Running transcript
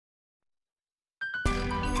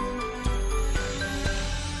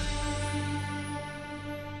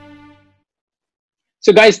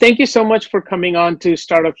So, guys, thank you so much for coming on to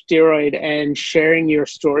Startup Steroid and sharing your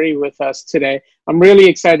story with us today. I'm really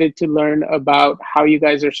excited to learn about how you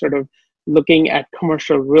guys are sort of looking at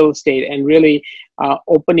commercial real estate and really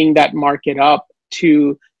opening that market up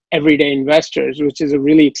to everyday investors, which is a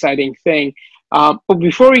really exciting thing. But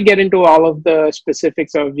before we get into all of the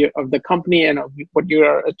specifics of the company and of what you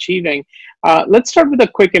are achieving, let's start with a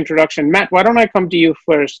quick introduction. Matt, why don't I come to you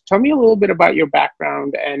first? Tell me a little bit about your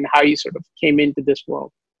background and how you sort of came into this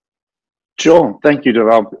world. Sure. Thank you,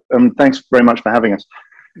 Deval. Thanks very much for having us.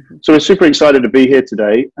 Mm-hmm. So we're super excited to be here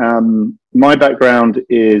today. My background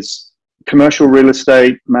is commercial real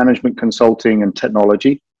estate, management consulting, and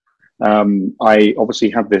technology. I obviously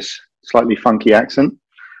have this slightly funky accent.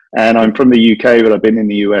 And I'm from the UK, but I've been in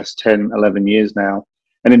the US 10, 11 years now.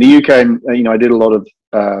 And in the UK, I did a lot of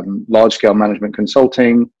large-scale management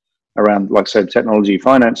consulting around, like I said, technology,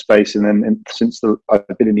 finance space. And then since I've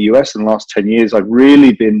been in the US in the last 10 years, I've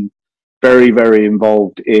really been very, very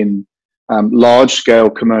involved in large-scale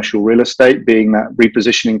commercial real estate, being that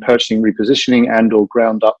purchasing, repositioning, and or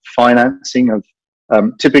ground-up financing of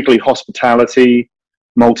typically hospitality,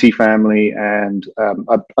 multifamily, and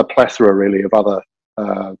a plethora, really, of other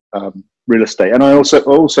real estate. And I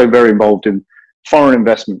also very involved in foreign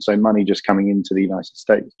investment, so money just coming into the United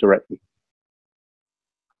States directly.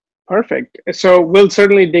 Perfect. So we'll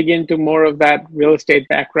certainly dig into more of that real estate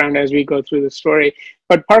background as we go through the story.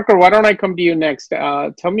 But Parker, why don't I come to you next?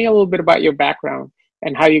 Tell me a little bit about your background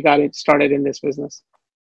and how you got it started in this business.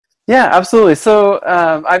 Yeah, absolutely. So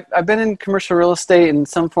I've been in commercial real estate in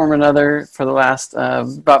some form or another for the last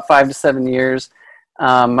about 5 to 7 years.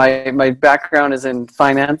 My background is in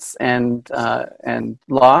finance and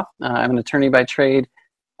law. I'm an attorney by trade.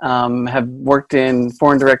 Have worked in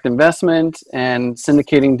foreign direct investment and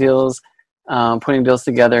syndicating deals, putting deals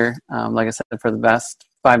together, like I said, for the past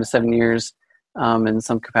 5 to 7 years in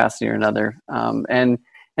some capacity or another. And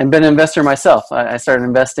been an investor myself. I started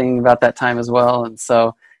investing about that time as well. And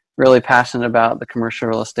so really passionate about the commercial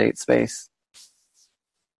real estate space.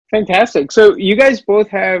 Fantastic. So you guys both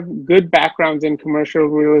have good backgrounds in commercial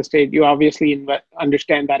real estate. You obviously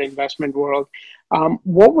understand that investment world.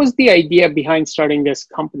 What was the idea behind starting this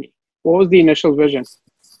company? What was the initial vision?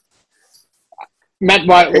 Matt,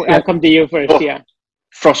 I'll come to you first. Yeah.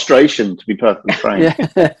 Frustration, to be perfectly frank.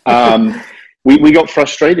 We got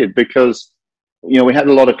frustrated because we had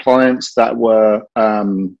a lot of clients that were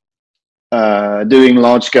doing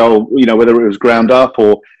large scale, whether it was ground up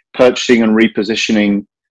or purchasing and repositioning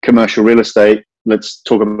commercial real estate. Let's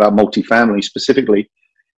talk about multifamily specifically.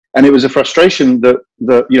 And it was a frustration that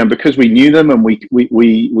because we knew them and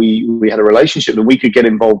we had a relationship, and we could get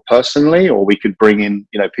involved personally, or we could bring in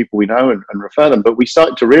people we know and refer them. But we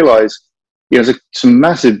started to realize there's some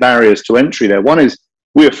massive barriers to entry there. One is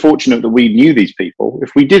we are fortunate that we knew these people.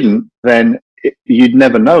 If we didn't, then you'd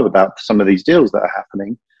never know about some of these deals that are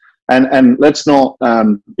happening. And let's not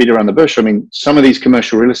beat around the bush. I mean, some of these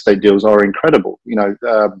commercial real estate deals are incredible. There's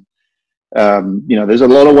a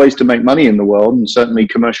lot of ways to make money in the world, and certainly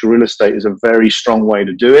commercial real estate is a very strong way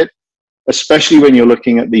to do it, especially when you're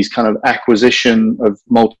looking at these kind of acquisition of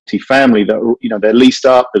multifamily that, they're leased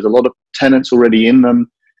up. There's a lot of tenants already in them.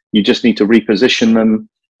 You just need to reposition them.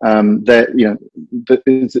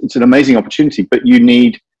 It's an amazing opportunity, but you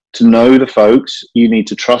need to know the folks. You need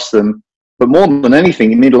to trust them. But more than anything,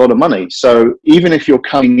 you need a lot of money. So even if you're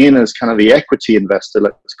coming in as kind of the equity investor,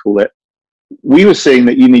 let's call it, we were seeing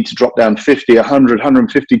that you need to drop down 50, 100,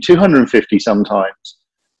 150, 250 sometimes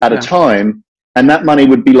at a time. And that money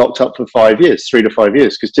would be locked up for 5 years, 3 to 5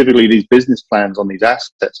 years, because typically these business plans on these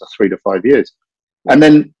assets are 3 to 5 years. And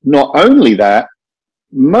then not only that,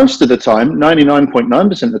 most of the time,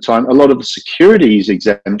 99.9% of the time, a lot of the securities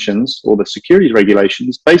exemptions or the securities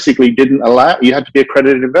regulations basically didn't allow, you had to be an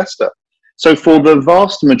accredited investor. So for the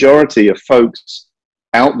vast majority of folks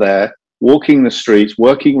out there walking the streets,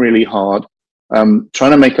 working really hard, trying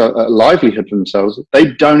to make a livelihood for themselves,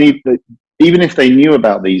 they don't even if they knew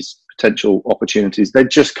about these potential opportunities, they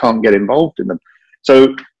just can't get involved in them.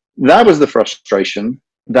 So that was the frustration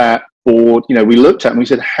that we looked at, and we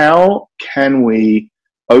said, how can we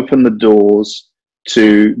open the doors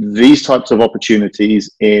to these types of opportunities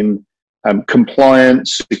in compliant,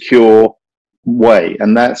 secure way?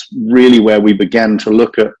 And that's really where we began to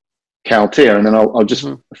look at Kaltea. And then I'll just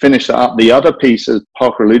finish that up. The other piece, as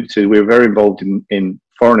Parker alluded to, we were very involved in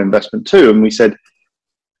foreign investment too. And we said,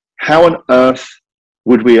 how on earth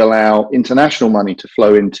would we allow international money to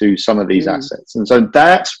flow into some of these assets? And so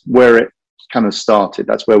that's where it kind of started.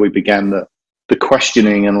 That's where we began the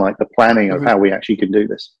questioning and like the planning of how we actually can do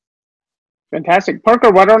this. Fantastic.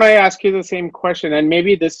 Parker, why don't I ask you the same question? And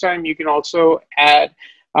maybe this time you can also add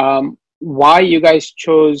why you guys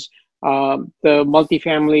chose the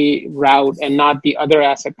multifamily route and not the other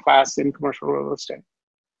asset class in commercial real estate.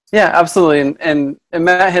 Yeah, absolutely. And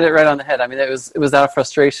Matt hit it right on the head. I mean, it was out of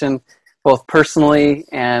frustration, both personally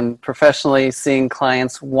and professionally, seeing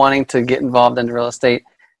clients wanting to get involved in real estate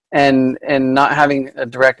and not having a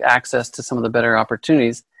direct access to some of the better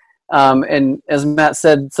opportunities. And as Matt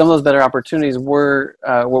said, some of those better opportunities were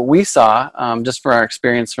what we saw just for our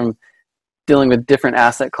experience from dealing with different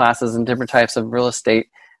asset classes and different types of real estate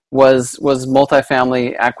was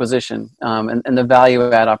multifamily acquisition and the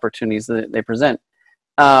value add opportunities that they present.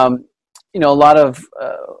 A lot of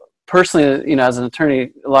personally, as an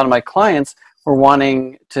attorney, a lot of my clients were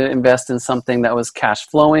wanting to invest in something that was cash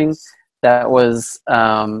flowing, that was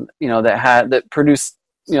that produced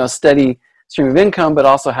steady stream of income, but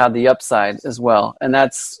also had the upside as well. And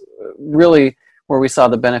that's really where we saw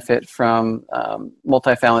the benefit from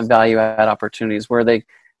multifamily value add opportunities, where they,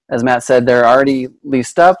 as Matt said, they're already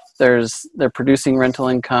leased up. They're producing rental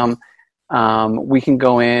income. We can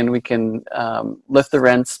go in, we can lift the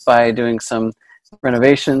rents by doing some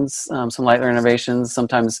renovations, some light renovations,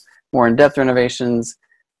 sometimes more in-depth renovations,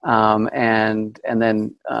 and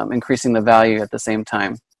then increasing the value at the same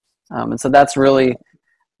time. And so that's really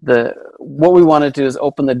what we want to do, is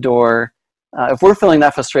open the door. If we're feeling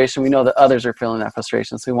that frustration, we know that others are feeling that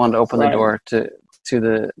frustration. So we wanted to open the door to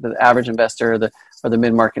the average investor or the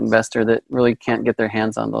mid-market investor that really can't get their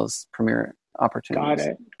hands on those premier opportunities.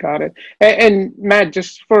 Got it. And Matt,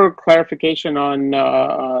 just for clarification on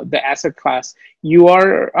the asset class, you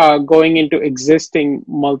are going into existing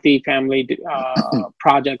multifamily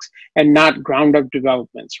projects and not ground-up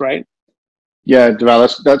developments, right? Yeah,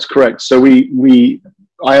 Deval, that's correct. So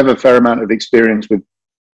I have a fair amount of experience with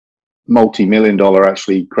multi-million-dollar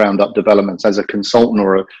actually ground-up developments as a consultant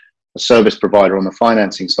or a service provider on the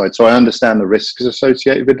financing side. So I understand the risks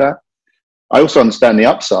associated with that. I also understand the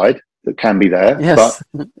upside that can be there. Yes.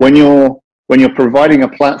 But when you're providing a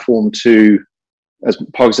platform to, as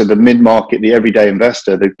Parker said, the mid-market, the everyday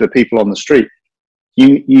investor, the people on the street,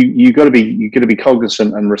 you got to be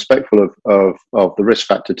cognizant and respectful of the risk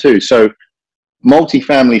factor too. So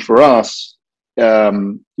multifamily for us,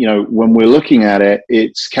 when we're looking at it,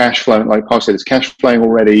 it's cash flowing. Like Parker said, it's cash flowing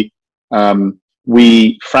already.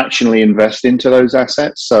 We fractionally invest into those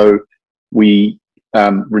assets, so we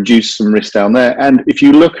reduce some risk down there. And if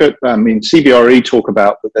you look at, CBRE talk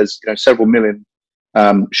about that there's several million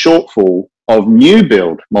shortfall of new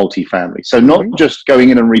build multifamily. So not just going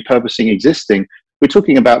in and repurposing existing. We're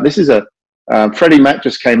talking about, this is Freddie Mac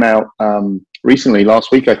just came out recently,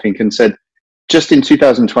 last week I think, and said just in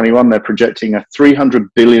 2021 they're projecting a $300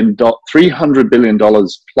 billion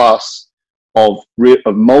plus of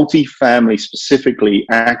multifamily specifically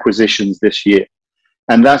acquisitions this year.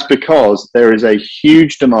 And that's because there is a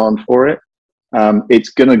huge demand for it. It's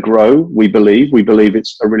going to grow, we believe. We believe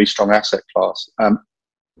it's a really strong asset class.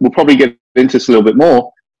 We'll probably get into this a little bit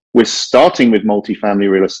more. We're starting with multifamily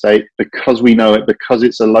real estate because we know it, because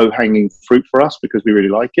it's a low-hanging fruit for us, because we really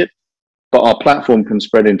like it. But our platform can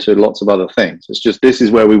spread into lots of other things. It's just, this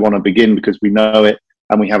is where we want to begin because we know it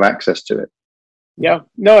and we have access to it. Yeah,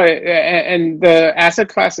 no, and the asset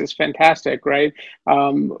class is fantastic, right?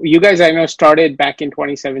 You guys, I know, started back in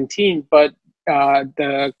 2017, but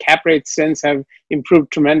the cap rates since have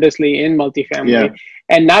improved tremendously in multifamily. Yeah.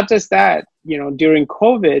 And not just that, during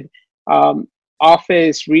COVID,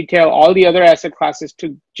 office, retail, all the other asset classes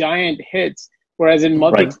took giant hits, whereas in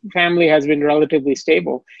multifamily has been relatively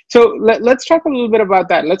stable. So let's talk a little bit about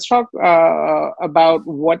that. Let's talk about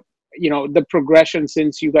what, the progression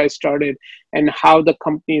since you guys started and how the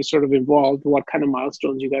company is sort of evolved, what kind of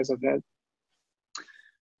milestones you guys have had.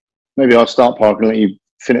 Maybe I'll start, Parker, and let you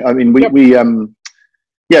finish. I mean,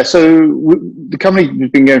 so the company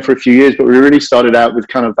has been going for a few years, but we really started out with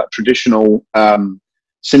kind of that traditional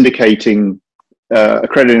syndicating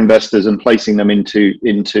accredited investors and placing them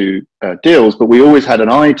into deals. But we always had an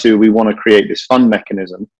eye to, we want to create this fund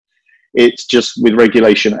mechanism. It's just with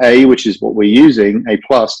Regulation A, which is what we're using, A+,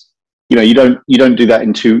 you don't do that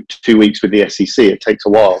in two weeks with the SEC. It takes a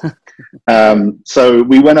while. So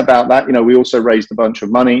we went about that. We also raised a bunch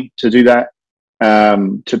of money to do that,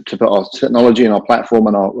 to put our technology and our platform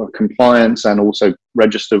and our compliance, and also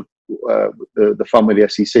register the fund with the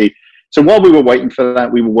SEC. So while we were waiting for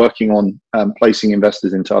that, we were working on placing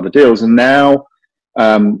investors into other deals. And now,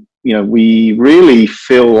 we really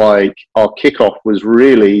feel like our kickoff was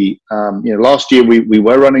really, last year we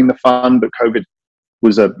were running the fund, but COVID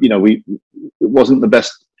was it wasn't the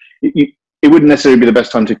best. it wouldn't necessarily be the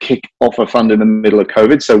best time to kick off a fund in the middle of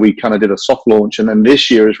COVID. So we kind of did a soft launch, and then this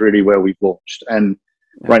year is really where we've launched. And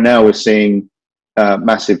right now we're seeing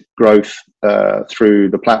massive growth through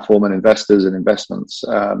the platform and investors and investments.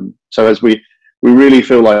 So as we really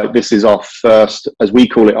feel like this is our first, as we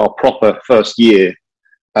call it, our proper first year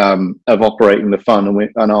of operating the fund,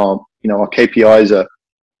 and our KPIs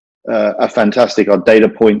are fantastic. Our data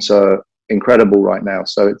points are incredible right now,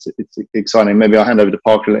 so it's exciting. Maybe I'll hand over to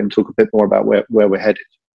Parker and let him talk a bit more about where we're headed.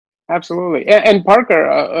 Absolutely. And Parker,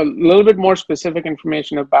 a little bit more specific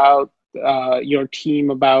information about your team,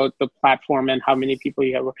 about the platform, and how many people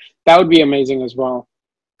you have. That would be amazing as well.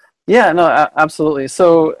 Yeah, no, absolutely.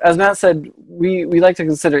 So as Matt said, we like to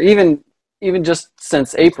consider even just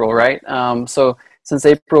since April, right? So since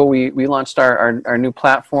April, we launched our new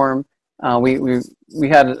platform. We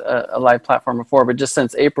had a live platform before, but just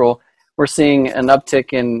since April, we're seeing an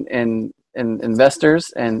uptick in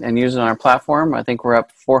investors and users on our platform. I think we're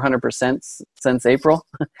up 400% since April.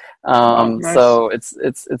 Nice. So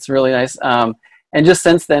it's really nice. And just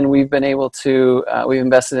since then, we've been able to we've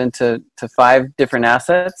invested into 5 different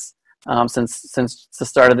assets since the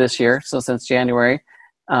start of this year. So since January,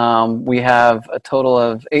 we have a total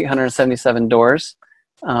of 877 doors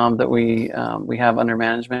that we have under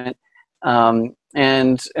management.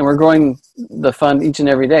 And we're growing the fund each and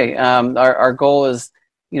every day. Our goal is,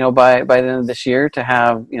 by the end of this year to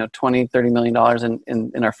have, $20-30 million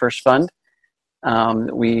in our first fund.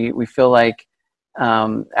 We feel like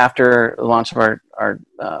after the launch of our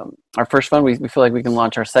first fund, we feel like we can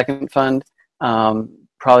launch our second fund,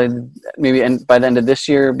 probably maybe by the end of this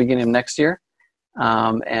year, beginning of next year.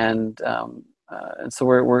 And so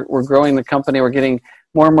we're growing the company. We're getting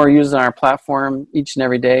more and more users on our platform each and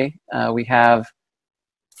every day. We have,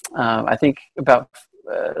 I think about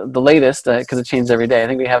the latest, because it changes every day, I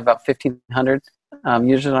think we have about 1,500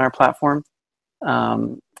 users on our platform.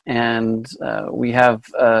 And we have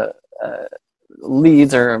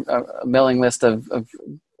leads, or a mailing list of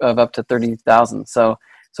up to 30,000. So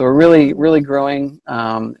we're really, really growing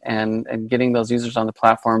and getting those users on the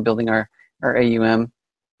platform, building our AUM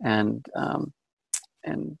and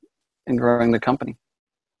growing the company.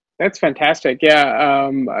 That's fantastic.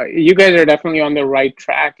 Yeah, you guys are definitely on the right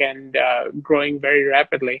track and growing very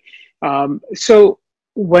rapidly. So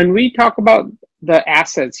when we talk about the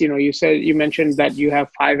assets, you mentioned that you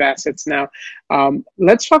have 5 assets now.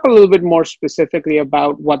 Let's talk a little bit more specifically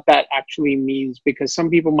about what that actually means, because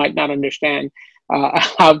some people might not understand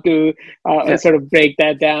how to sort of break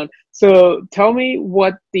that down. So tell me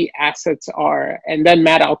what the assets are, and then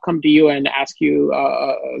Matt, I'll come to you and ask you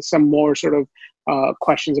some more sort of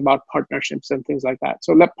questions about partnerships and things like that.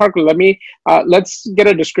 So Parker, let's get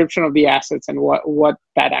a description of the assets and what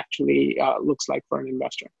that actually looks like for an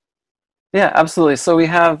investor. Yeah, absolutely. So we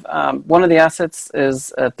have one of the assets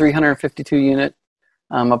is a 352 unit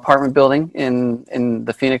apartment building in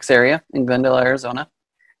the Phoenix area in Glendale, Arizona.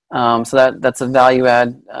 So that's a value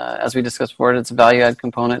add, as we discussed before. It's a value add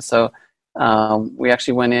component. So we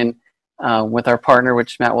actually went in with our partner,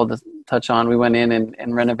 which Matt will touch on. We went in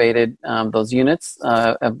and renovated those units,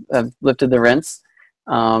 have lifted the rents,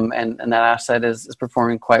 and that asset is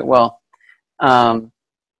performing quite well.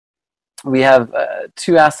 We have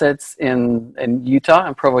 2 assets in Utah,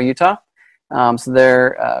 in Provo, Utah. So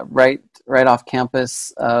they're right off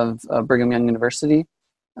campus of Brigham Young University,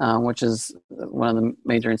 which is one of the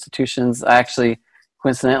major institutions. I actually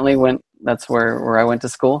coincidentally that's where I went to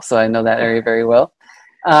school, so I know that area very well.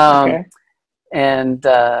 Okay. And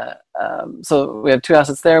so we have 2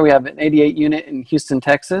 assets there. We have an 88 unit in Houston,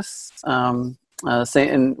 Texas, the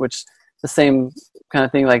same kind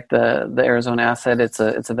of thing like the Arizona asset. It's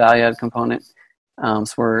a value add component.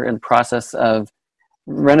 So we're in the process of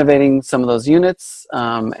renovating some of those units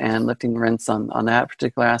and lifting rents on that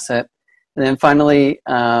particular asset. And then finally,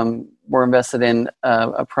 we're invested in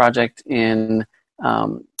a project in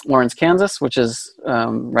Lawrence, Kansas, which is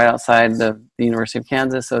right outside the University of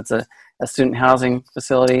Kansas. So it's a student housing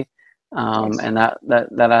facility, and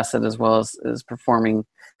that asset as well is performing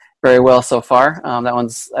very well so far. That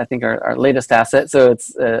one's, I think, our latest asset. So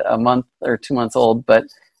it's a month or 2 months old, but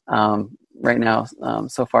right now,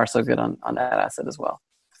 so far so good on that asset as well.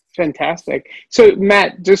 Fantastic. So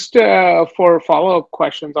Matt, just for follow-up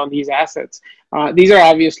questions on these assets, these are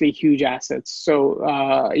obviously huge assets.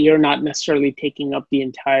 So you're not necessarily taking up the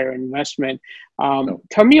entire investment.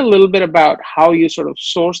 Tell me a little bit about how you sort of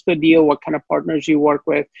source the deal, what kind of partners you work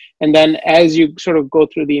with, and then as you sort of go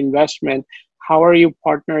through the investment, how are you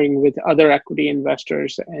partnering with other equity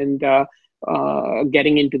investors and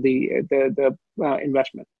getting into the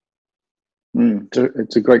investment?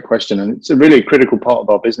 It's a great question, and it's a really critical part of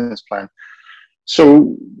our business plan.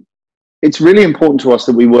 So it's really important to us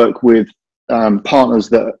that we work with partners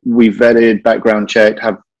that we've vetted, background checked,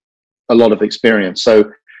 have a lot of experience.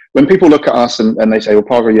 So when people look at us and they say, well,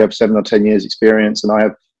 Parker, you have 7 or 10 years experience and I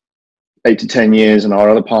have 8 to 10 years and our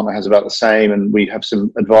other partner has about the same, and we have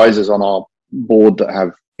some advisors on our board that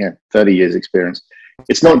have 30 years experience.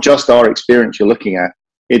 It's not just our experience you're looking at.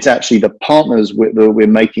 It's actually the partners that we're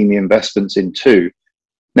making the investments into.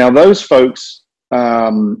 Now, those folks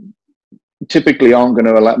typically aren't going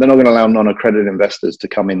to allow, they're not going to allow non-accredited investors to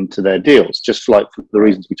come into their deals, just like for the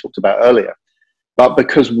reasons we talked about earlier. But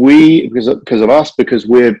because of us, because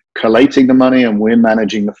we're collating the money and we're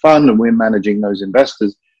managing the fund and we're managing those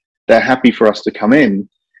investors, they're happy for us to come in,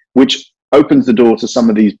 which opens the door to some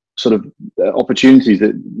of these sort of opportunities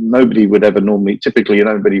that nobody would ever normally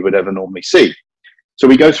see. So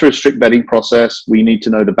we go through a strict vetting process. We need to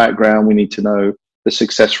know the background. We need to know the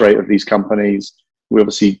success rate of these companies. We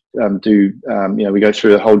obviously we go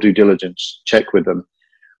through the whole due diligence check with them.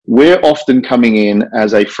 We're often coming in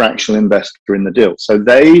as a fractional investor in the deal. So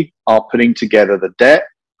they are putting together the debt,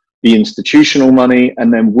 the institutional money,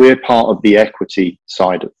 and then we're part of the equity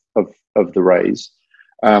side of the raise.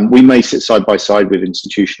 We may sit side by side with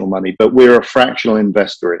institutional money, but we're a fractional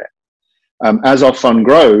investor in it. As our fund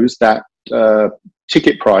grows, that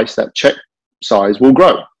ticket price, that check size will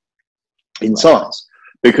grow in size,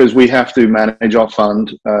 because we have to manage our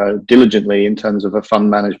fund diligently in terms of a fund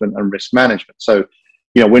management and risk management. So,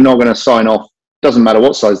 we're not going to sign off, doesn't matter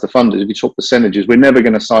what size the fund is, if you talk percentages, we're never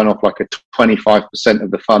going to sign off like a 25%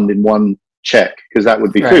 of the fund in one check, because that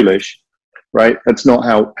would be foolish, right? That's not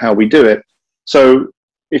how we do it. So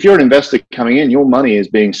if you're an investor coming in, your money is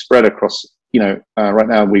being spread across, right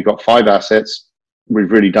now we've got 5 assets.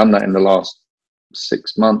 We've really done that in the last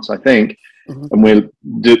 6 months, I think. Mm-hmm. And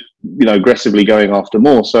we're aggressively going after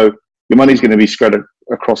more. So your money's going to be spread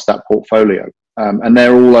across that portfolio. And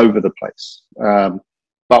they're all over the place.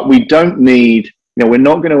 But we don't need, we're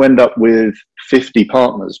not going to end up with 50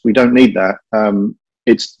 partners. We don't need that.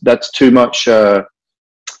 That's too much to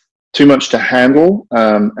handle.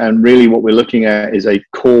 And really what we're looking at is a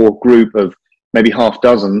core group of maybe half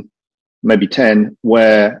dozen, maybe 10,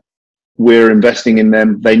 where we're investing in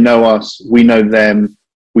them. They know us. We know them.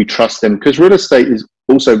 We trust them. Because real estate is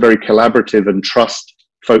also very collaborative and trust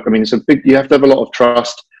folk. I mean, you have to have a lot of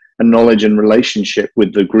trust and knowledge and relationship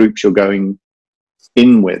with the groups you're going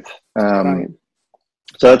in with. Right.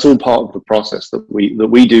 So that's all part of the process that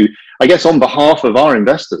we do, I guess, on behalf of our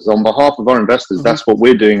investors. Mm-hmm. That's what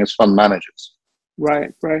we're doing as fund managers.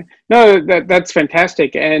 Right. No, that's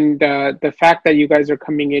fantastic. And the fact that you guys are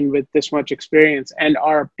coming in with this much experience and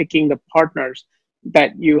are picking the partners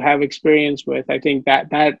that you have experience with, I think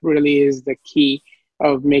that really is the key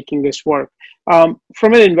of making this work. From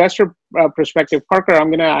an investor perspective, Parker, I'm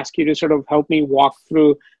going to ask you to sort of help me walk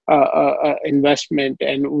through investment,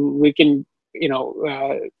 and we can,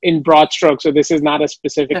 in broad strokes. So this is not a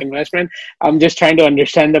specific investment. I'm just trying to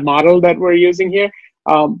understand the model that we're using here.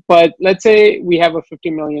 But let's say we have a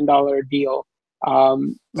 $50 million deal,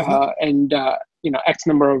 and X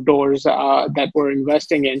number of doors that we're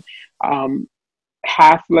investing in.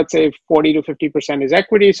 Half, let's say 40 to 50% is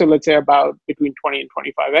equity. So let's say about between 20 and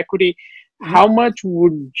 25 equity. How much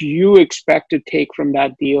would you expect to take from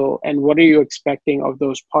that deal, and what are you expecting of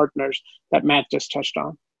those partners that Matt just touched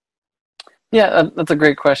on? Yeah, that's a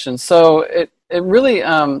great question. So it really,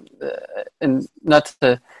 and not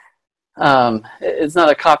to, it's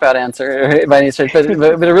not a cop-out answer by any stretch, but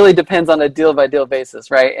it really depends on a deal-by-deal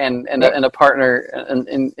basis, right? And a partner,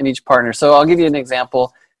 in each partner. So I'll give you an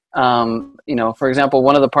example. For example,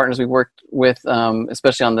 one of the partners we worked with,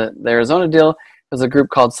 especially on the Arizona deal, was a group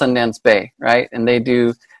called Sundance Bay, right? And they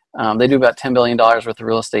do about $10 billion worth of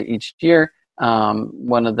real estate each year.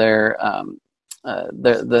 One of their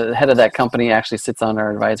the head of that company actually sits on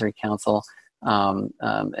our advisory council,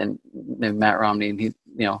 and Matt Romney, and he's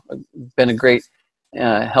been a great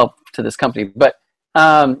help to this company. But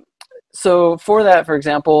so for that, for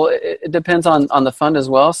example, it depends on the fund as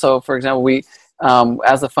well. So for example, we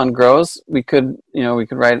as the fund grows, we could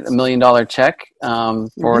write $1 million check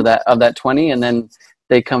for that 20, and then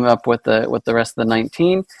they come up with the rest of the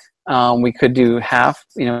 19. We could do half.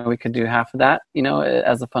 We could do half of that.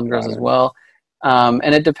 As the fund grows as well.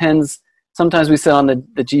 And it depends. Sometimes we sit on the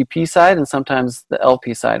GP side, and sometimes the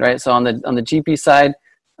LP side, right? So on the GP side,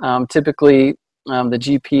 typically the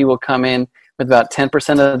GP will come in with about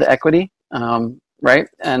 10% of the equity, right?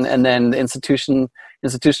 And then the institutional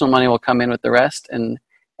money will come in with the rest, and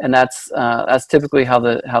that's typically how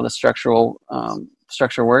the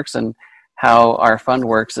structure works, and how our fund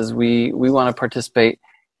works is we want to participate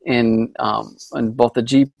on both the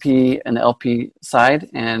GP and the LP side.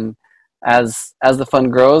 And as the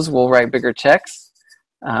fund grows, we'll write bigger checks,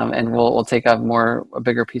 and we'll take out a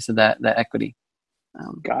bigger piece of that equity.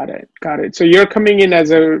 Got it. So you're coming in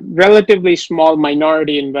as a relatively small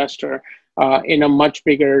minority investor in a much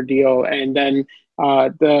bigger deal, and then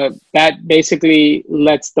that basically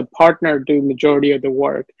lets the partner do majority of the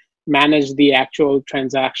work, manage the actual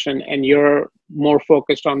transaction, and you're more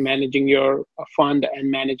focused on managing your fund and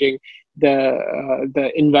managing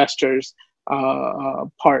the investors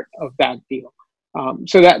part of that deal.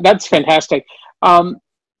 So that's fantastic.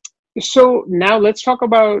 So now let's talk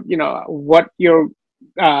about what you're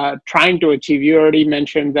trying to achieve. You already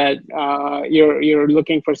mentioned that you're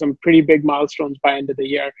looking for some pretty big milestones by end of the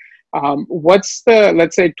year. What's the,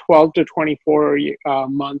 let's say, 12 to 24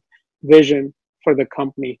 month vision for the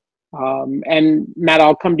company? And Matt,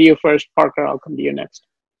 I'll come to you first. Parker, I'll come to you next.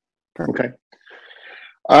 Okay.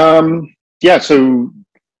 Yeah. So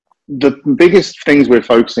the biggest things we're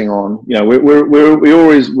focusing on,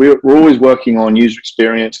 we're always working on user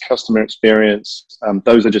experience, customer experience.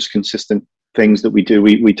 Those are just consistent things that we do.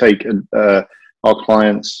 We take our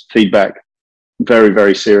clients' feedback very,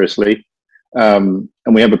 very seriously. And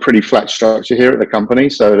we have a pretty flat structure here at the company.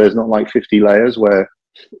 So there's not like 50 layers where,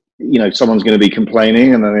 someone's going to be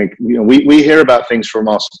complaining. And then we hear about things from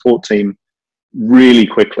our support team really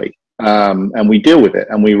quickly. And we deal with it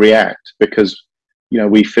and we react because,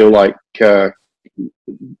 we feel like,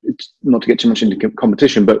 it's not to get too much into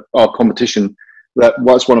competition, but our competition,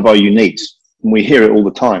 that's one of our uniques. And we hear it all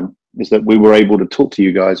the time, is that we were able to talk to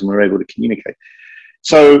you guys and we were able to communicate.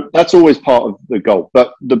 So that's always part of the goal.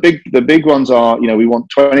 But the big ones are, we want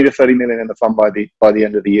 20 to 30 million in the fund by the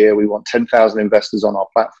end of the year. We want 10,000 investors on our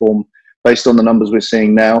platform. Based on the numbers we're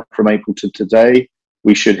seeing now from April to today,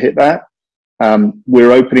 we should hit that.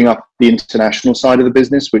 We're opening up the international side of the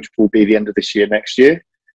business, which will be the end of this year, next year.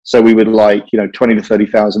 So we would like, 20 to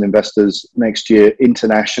 30,000 investors next year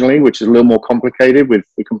internationally, which is a little more complicated with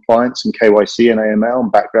the compliance and KYC and AML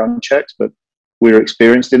and background checks, but we're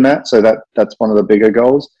experienced in that. So that's one of the bigger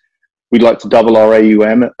goals. We'd like to double our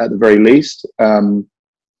AUM at the very least. And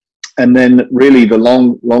then really the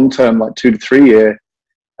long term, like 2 to 3 year,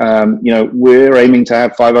 we're aiming to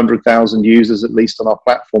have 500,000 users at least on our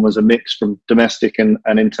platform as a mix from domestic and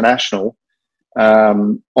international,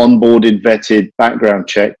 onboarded, vetted, background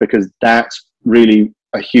check, because that's really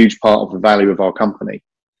a huge part of the value of our company.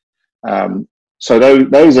 So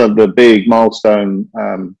those are the big milestone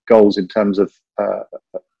goals in terms of,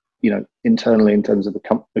 internally in terms of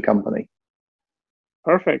the company.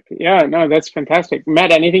 Perfect. Yeah, no, that's fantastic.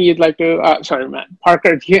 Matt, anything you'd like to, sorry, Matt,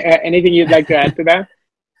 Parker, anything you'd like to add to that?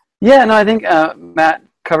 Yeah, no, I think Matt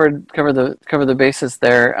covered the basis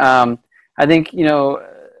there. I think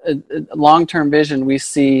a long-term vision we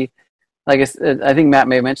see, like I think Matt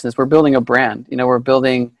may have mentioned this. We're building a brand. We're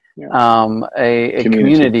building a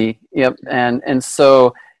community. Yep, and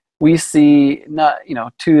so we see not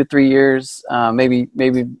 2 to 3 years, maybe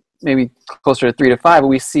closer to 3 to 5. But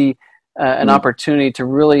we see an opportunity to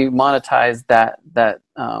really monetize that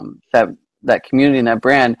community and that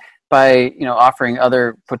brand by offering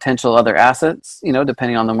other potential other assets,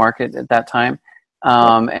 depending on the market at that time,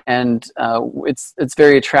 and it's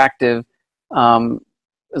very attractive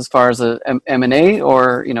as far as a M&A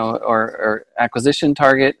or acquisition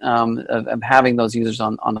target of having those users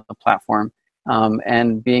on the platform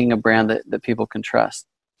and being a brand that people can trust.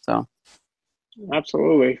 So.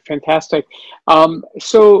 Absolutely. Fantastic.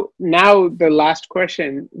 So now the last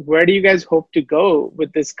question, where do you guys hope to go with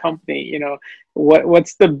this company?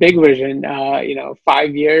 What's the big vision?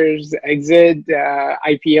 5 years exit,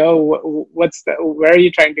 IPO, where are you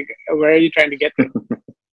trying to get to?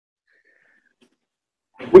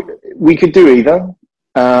 We could do either.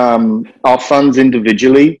 Our funds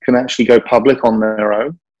individually can actually go public on their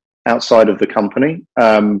own outside of the company.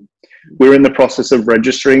 We're in the process of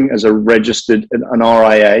registering as an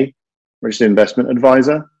RIA, registered investment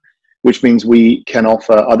advisor, which means we can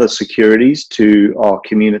offer other securities to our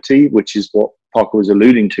community, which is what Parker was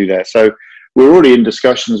alluding to there. So we're already in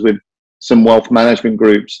discussions with some wealth management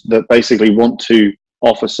groups that basically want to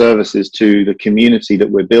offer services to the community that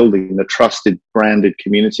we're building, the trusted branded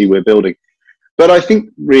community we're building. But I think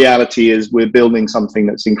reality is we're building something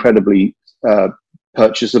that's incredibly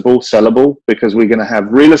purchasable, sellable, because we're going to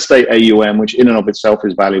have real estate AUM, which in and of itself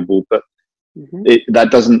is valuable, but that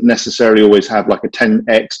doesn't necessarily always have like a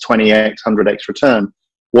 10x, 20x, 100x return.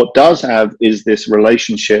 What does have is this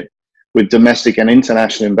relationship with domestic and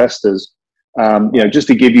international investors. Just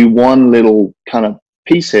to give you one little kind of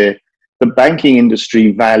piece here, the banking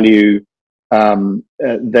industry value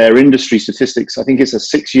their industry statistics. I think it's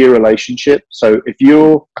a 6-year relationship. So if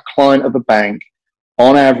you're a client of a bank,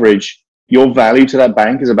 on average, your value to that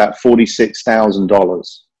bank is about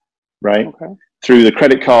 $46,000, right? Okay. Through the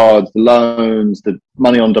credit cards, the loans, the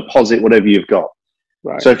money on deposit, whatever you've got.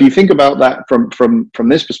 Right. So if you think about that from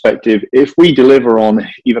this perspective, if we deliver on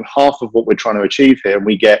even half of what we're trying to achieve here, and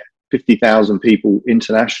we get 50,000 people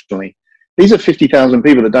internationally, these are 50,000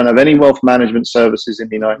 people that don't have any wealth management services in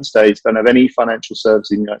the United States, don't have any financial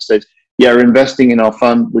services in the United States, yet are investing in our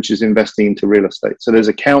fund, which is investing into real estate. So there's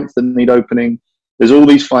accounts that need opening. There's all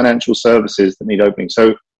these financial services that need opening.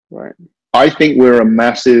 So right. I think we're a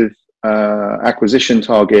massive acquisition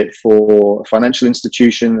target for a financial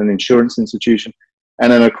institution, an insurance institution,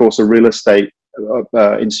 and then, of course, a real estate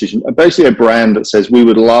institution. Basically a brand that says we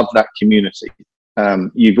would love that community.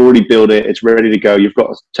 You've already built it. It's ready to go. You've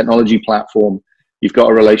got a technology platform. You've got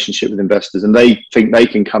a relationship with investors, and they think they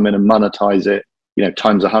can come in and monetize it,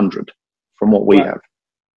 times 100 from what we have.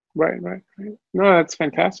 Right. No, that's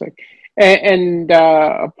fantastic. And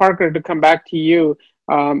Parker, to come back to you,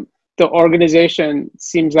 the organization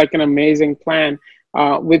seems like an amazing plan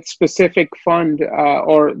with specific fund,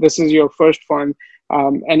 or this is your first fund.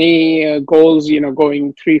 Any goals,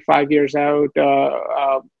 going 3-5 years out,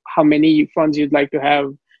 how many funds you'd like to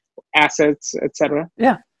have, assets, etc.?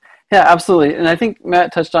 Yeah, absolutely. And I think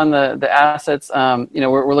Matt touched on the assets.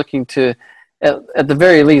 We're looking to, at the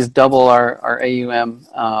very least, double our AUM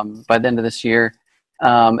by the end of this year.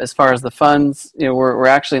 As far as the funds, we're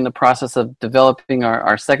actually in the process of developing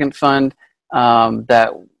our second fund that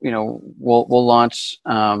we'll launch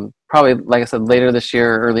probably, like I said, later this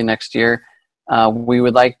year or early next year. We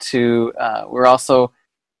would like to. We're also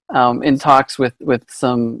in talks with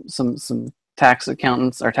some tax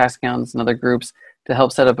accountants and other groups to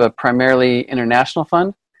help set up a primarily international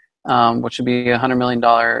fund, which would be a $100 million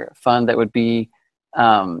fund that would be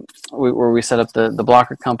where we set up the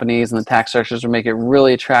blocker companies and the tax structures to make it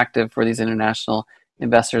really attractive for these international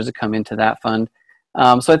investors to come into that fund.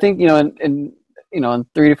 So I think in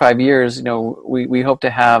 3 to 5 years, we hope to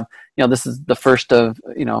have this is the first of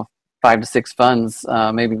 5 to 6 funds,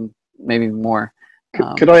 maybe more.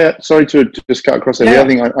 Could I, sorry to just cut across there. The other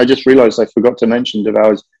thing I just realized I forgot to mention to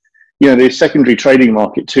ours, the secondary trading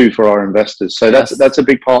market too for our investors. So that's a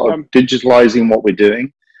big part of digitalizing what we're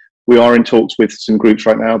doing. We are in talks with some groups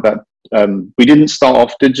right now that we didn't start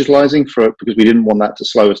off digitalizing because we didn't want that to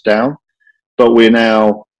slow us down, but we're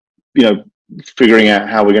now, figuring out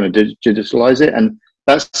how we're going to digitalize it. And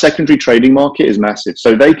that secondary trading market is massive.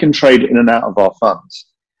 So they can trade in and out of our funds,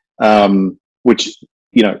 which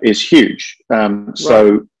is huge.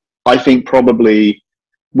 So I think probably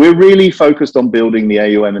we're really focused on building the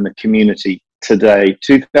AUM in the community today.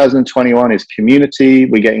 2021 is community.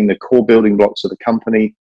 We're getting the core building blocks of the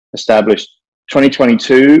company established.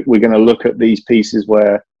 2022, we're going to look at these pieces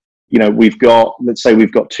where, let's say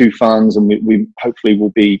we've got 2 funds and we hopefully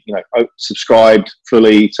will be, subscribed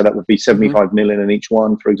fully. So that would be 75 million in each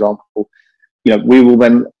one, for example. We will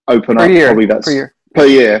then open up probably that's per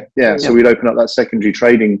year. Yeah. So we'd open up that secondary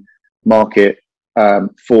trading market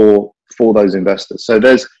for those investors. So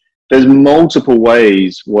there's multiple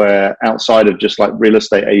ways where outside of just like real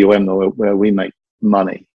estate AUM where we make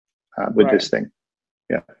money with this thing.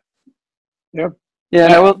 Yep. Yeah,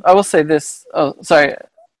 and I will say this. Oh, sorry.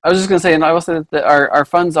 I was just going to say, and I will say that our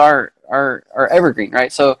funds are evergreen,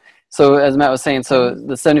 right? So as Matt was saying, so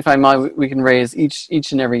the 75 million we can raise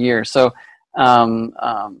each and every year. So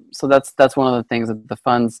so that's one of the things that the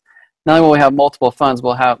funds. Not only will we have multiple funds,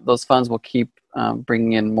 those funds will keep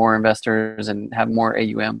bringing in more investors and have more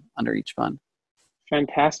AUM under each fund.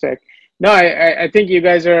 Fantastic. No, I think you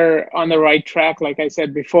guys are on the right track, like I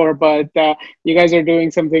said before, but you guys are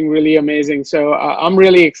doing something really amazing. So I'm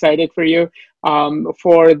really excited for you.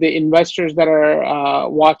 For the investors that are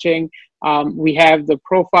watching, we have the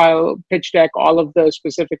profile, pitch deck, all of the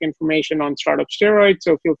specific information on Startup Steroid.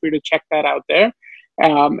 So feel free to check that out there.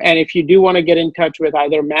 And if you do want to get in touch with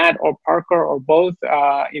either Matt or Parker or both,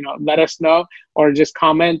 let us know or just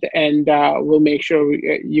comment, and we'll make sure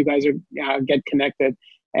you guys get connected.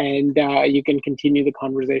 And you can continue the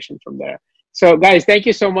conversation from there. So, guys, thank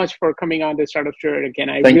you so much for coming on to Startup Steroid again.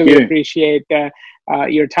 I really appreciate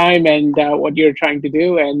your time and what you're trying to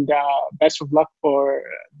do, and best of luck for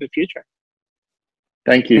the future.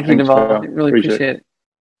 Thank you. Thank you, Naval. Really appreciate it.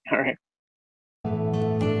 All right.